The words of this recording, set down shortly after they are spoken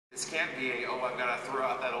can't be I've got to throw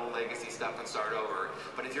out that old legacy stuff and start over.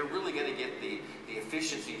 But if you're really going to get the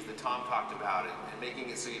efficiencies that Tom talked about and making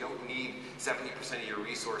it so you don't need 70% of your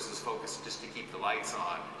resources focused just to keep the lights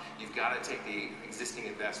on, you've got to take the existing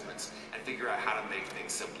investments and figure out how to make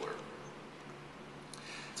things simpler.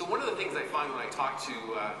 So one of the things I find when I talk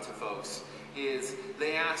to folks is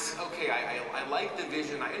they ask, okay, I like the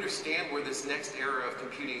vision, I understand where this next era of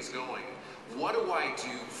computing is going. What do I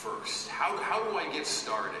do first? How do I get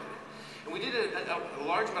started? And we did a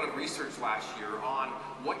large amount of research last year on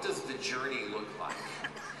what does the journey look like.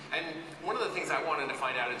 And one of the things I wanted to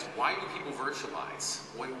find out is why do people virtualize?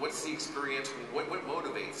 What's the experience? What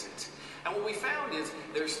motivates it? And what we found is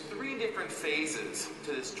there's 3 different phases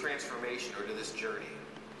to this transformation or to this journey.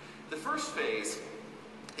 The first phase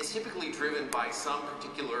is typically driven by some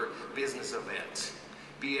particular business event,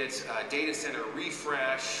 be it a data center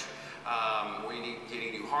refresh, where you need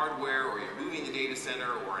getting new hardware, or you're moving the data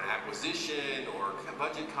center, or an acquisition, or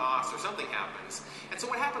budget costs, or something happens. And so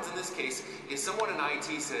what happens in this case is someone in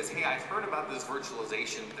IT says, hey, I've heard about this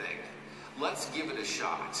virtualization thing. Let's give it a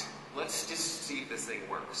shot. Let's just see if this thing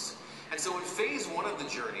works. And so in phase 1 of the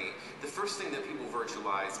journey, the first thing that people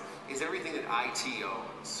virtualize is everything that IT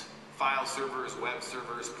owns. File servers, web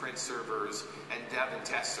servers, print servers, and dev and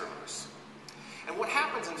test servers. And what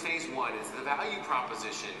happens in phase 1 is the value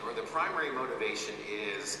proposition, or the primary motivation,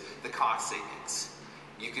 is the cost savings.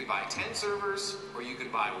 You could buy 10 servers, or you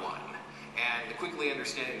could buy 1. And quickly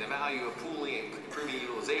understanding the value of pooling and improving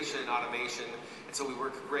utilization and automation. And so we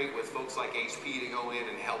work great with folks like HP to go in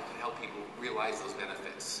and help people realize those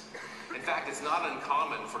benefits. In fact, it's not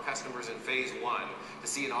uncommon for customers in phase 1 to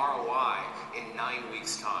see an ROI in 9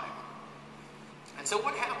 weeks' time. And so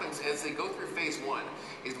what happens as they go through phase 1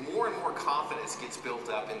 is more and more confidence gets built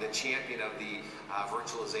up in the champion of the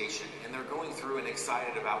virtualization. And they're going through and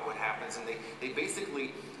excited about what happens. And they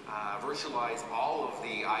basically virtualize all of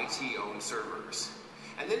the IT-owned servers.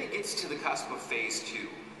 And then it gets to the cusp of phase 2.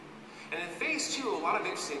 And in phase 2, a lot of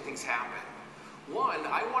interesting things happen. One,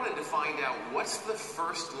 I wanted to find out what's the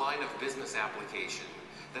first line of business application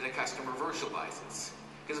that a customer virtualizes.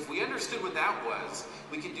 Because if we understood what that was,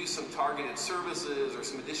 we could do some targeted services or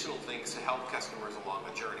some additional things to help customers along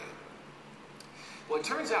the journey. Well, it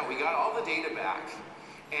turns out we got all the data back,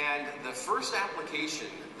 and the first application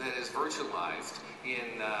that is virtualized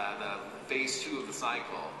in the phase 2 of the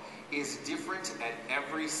cycle is different at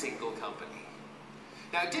every single company.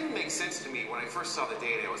 Now, it didn't make sense to me when I first saw the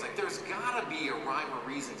data. I was like, there's got to be a rhyme or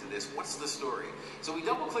reason to this. What's the story? So we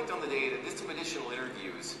double-clicked on the data, did some additional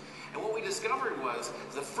interviews, and what we discovered was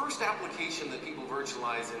the first application that people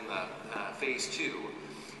virtualize in the phase 2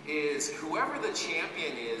 is whoever the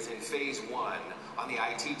champion is in phase 1 on the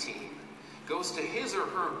IT team goes to his or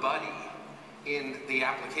her buddy in the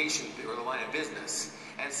application or the line of business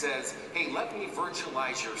and says, hey, let me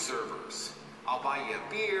virtualize your servers. I'll buy you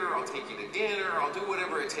a beer, I'll take you to dinner, I'll do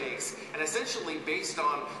whatever it takes. And essentially based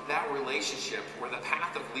on that relationship or the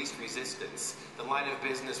path of least resistance, the line of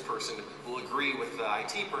business person will agree with the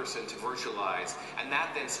IT person to virtualize, and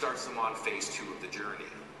that then starts them on phase 2 of the journey.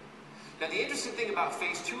 Now the interesting thing about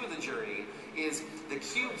phase 2 of the journey is the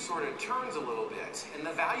cube sort of turns a little bit, and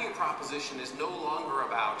the value proposition is no longer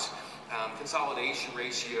about consolidation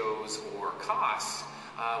ratios or costs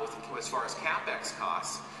as far as CapEx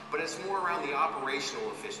costs, but it's more around the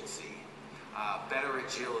operational efficiency, better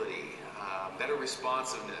agility, better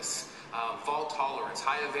responsiveness, fault tolerance,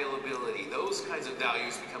 high availability. Those kinds of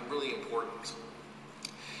values become really important.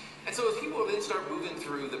 And so as people then start moving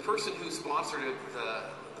through, the person who sponsored the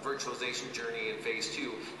virtualization journey in phase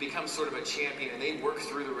 2 becomes sort of a champion, and they work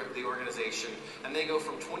through the organization, and they go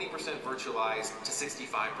from 20% virtualized to 65%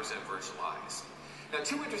 virtualized. Now,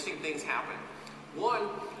 2 interesting things happen. One,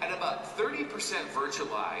 at about 30%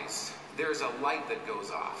 virtualized, there's a light that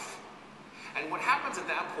goes off. And what happens at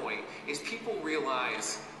that point is people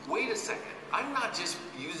realize, wait a second, I'm not just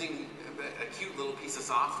using a cute little piece of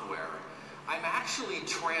software. I'm actually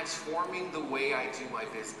transforming the way I do my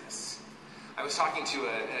business. I was talking to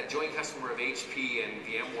a joint customer of HP and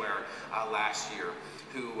VMware last year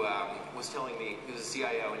who was telling me, he was a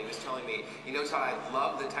CIO, and he was telling me, you know, Todd, I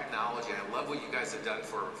love the technology, and I love what you guys have done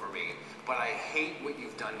for me, but I hate what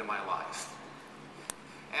you've done to my life.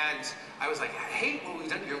 And I was like, I hate what we've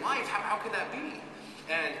done to your life? How could that be?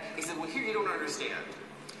 And he said, well, here you don't understand.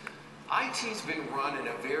 IT's been run in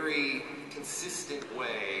a very consistent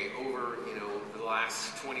way over, the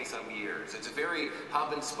last 20-some years. It's a very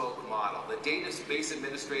hub and spoke model. The database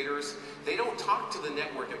administrators, they don't talk to the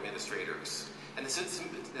network administrators. And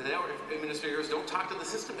the network administrators don't talk to the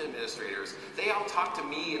system administrators. They all talk to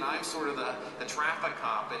me, and I'm sort of the traffic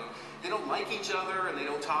cop, and they don't like each other, and they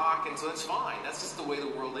don't talk, and so that's fine. That's just the way the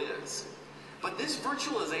world is. But this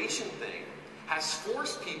virtualization thing has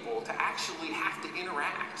forced people to actually have to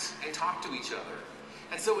interact and talk to each other.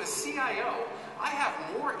 And so as CIO, I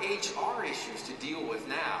have more HR issues to deal with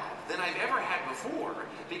now than I've ever had before,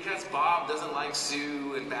 because Bob doesn't like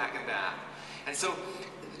Sue and back. And so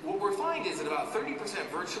what we're finding is that about 30%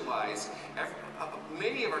 virtualized,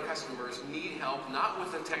 many of our customers need help not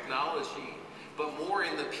with the technology, but more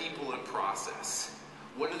in the people and process.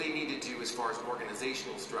 What do they need to do as far as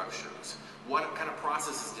organizational structures? What kind of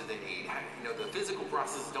processes do they need? The physical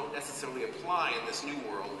processes don't necessarily apply in this new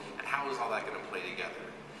world, and how is all that going to play together?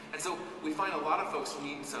 And so we find a lot of folks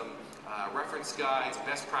need some reference guides,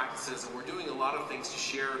 best practices, and we're doing a lot of things to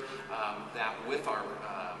share that with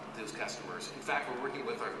those customers. In fact, we're working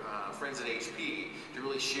with our friends at HP to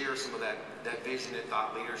really share some of that vision and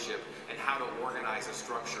thought leadership and how to organize a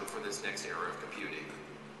structure for this next era of computing.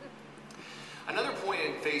 Another point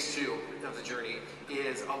in phase 2 of the journey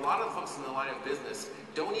is a lot of folks in the line of business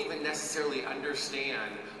don't even necessarily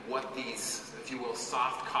understand what these, if you will,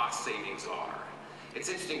 soft cost savings are. It's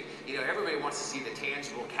interesting, everybody wants to see the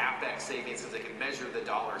tangible CapEx savings so they can measure the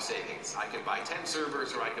dollar savings. I could buy 10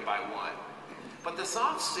 servers or I could buy one. But the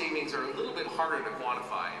soft savings are a little bit harder to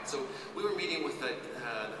quantify. And so we were meeting with the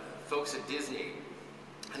folks at Disney,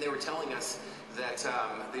 and they were telling us that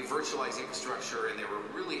they virtualized infrastructure, and they were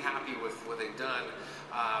really happy with what they've done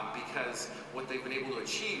because what they've been able to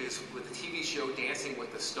achieve is with the TV show Dancing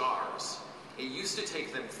with the Stars. It used to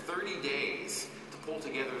take them 30 days to pull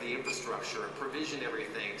together the infrastructure and provision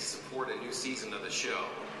everything to support a new season of the show.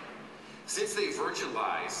 Since they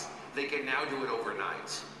virtualized, they can now do it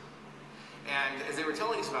overnight. And as they were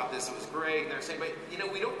telling us about this, it was great, and they were saying, but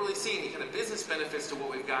we don't really see any kind of business benefits to what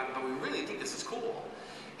we've gotten, but we really think this is cool.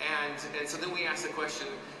 And so then we asked the question,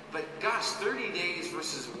 but gosh, 30 days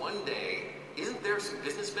versus 1 day, isn't there some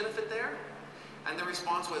business benefit there? And the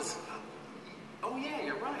response was, oh yeah,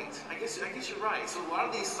 you're right. I guess you're right. So a lot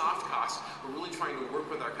of these soft costs, we're really trying to work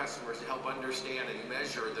with our customers to help understand and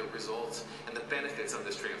measure the results and the benefits of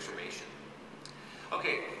this transformation.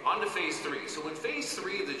 Okay, on to phase 3. So in phase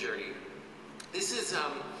 3 of the journey, this is,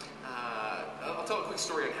 I'll tell a quick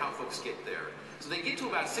story on how folks get there. So they get to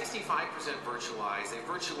about 65% virtualized. They've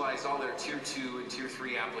virtualized all their tier 2 and tier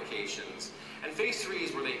 3 applications. And phase 3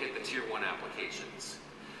 is where they hit the tier 1 applications.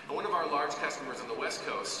 And one of our large customers on the West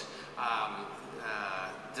Coast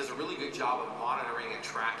does a really good job of monitoring and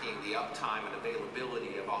tracking the uptime and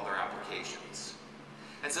availability of all their applications.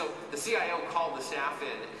 And so the CIO called the staff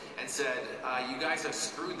in and said, you guys have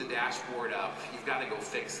screwed the dashboard up. You've got to go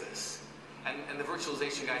fix this. And the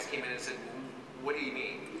virtualization guys came in and said, what do you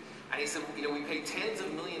mean? And he said, we pay tens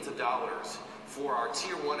of millions of dollars for our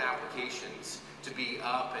tier 1 applications to be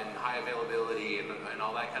up and high availability and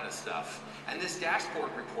all that kind of stuff. And this dashboard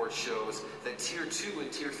report shows that tier 2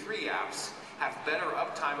 and tier 3 apps have better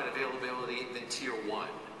uptime and availability than tier 1.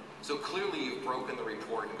 So clearly you've broken the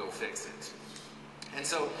report and go fix it. And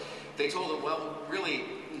so they told him, well, really,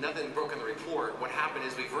 nothing broke in the report. What happened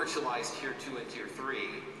is we virtualized tier 2 and tier 3,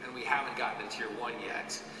 and we haven't gotten to tier 1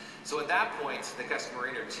 yet. So at that point, the customer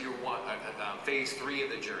entered phase 3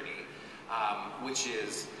 of the journey, which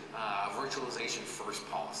is virtualization first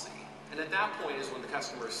policy. And at that point is when the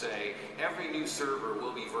customers say, every new server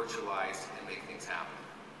will be virtualized and make things happen.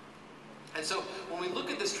 And so when we look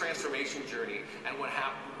at this transformation journey and what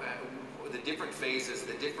happened, the different phases,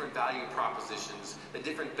 the different value propositions, the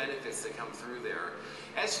different benefits that come through there,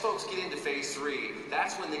 as folks get into phase 3,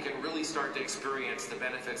 that's when they can really start to experience the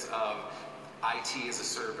benefits of IT as a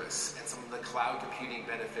service and some of the cloud computing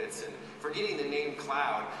benefits, and forgetting the name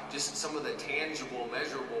cloud, just some of the tangible,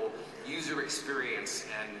 measurable user experience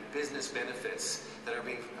and business benefits that are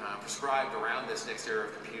being prescribed around this next era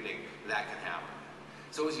of computing, that can happen.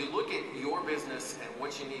 So as you look at your business and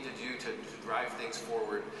what you need to do to drive things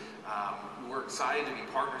forward, we're excited to be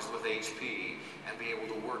partners with HP and be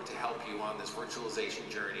able to work to help you on this virtualization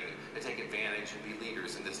journey and take advantage and be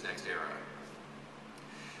leaders in this next era.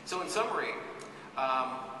 So in summary,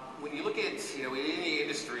 when you look at, in any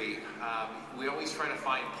industry, we always try to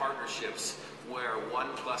find partnerships where 1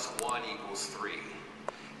 + 1 = 3.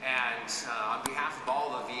 And on behalf of all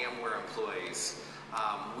the VMware employees,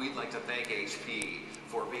 we'd like to thank HP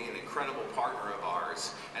for being an incredible partner of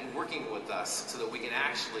ours and working with us so that we can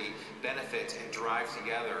actually benefit and drive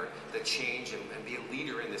together the change and be a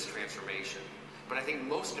leader in this transformation. But I think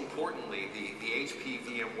most importantly, the HP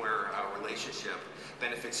VMware relationship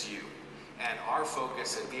benefits you. And our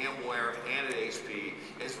focus at VMware and at HP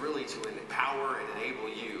is really to empower and enable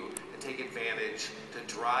you to take advantage,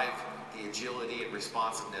 to drive the agility and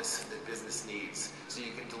responsiveness that business needs so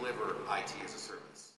you can deliver IT as a service.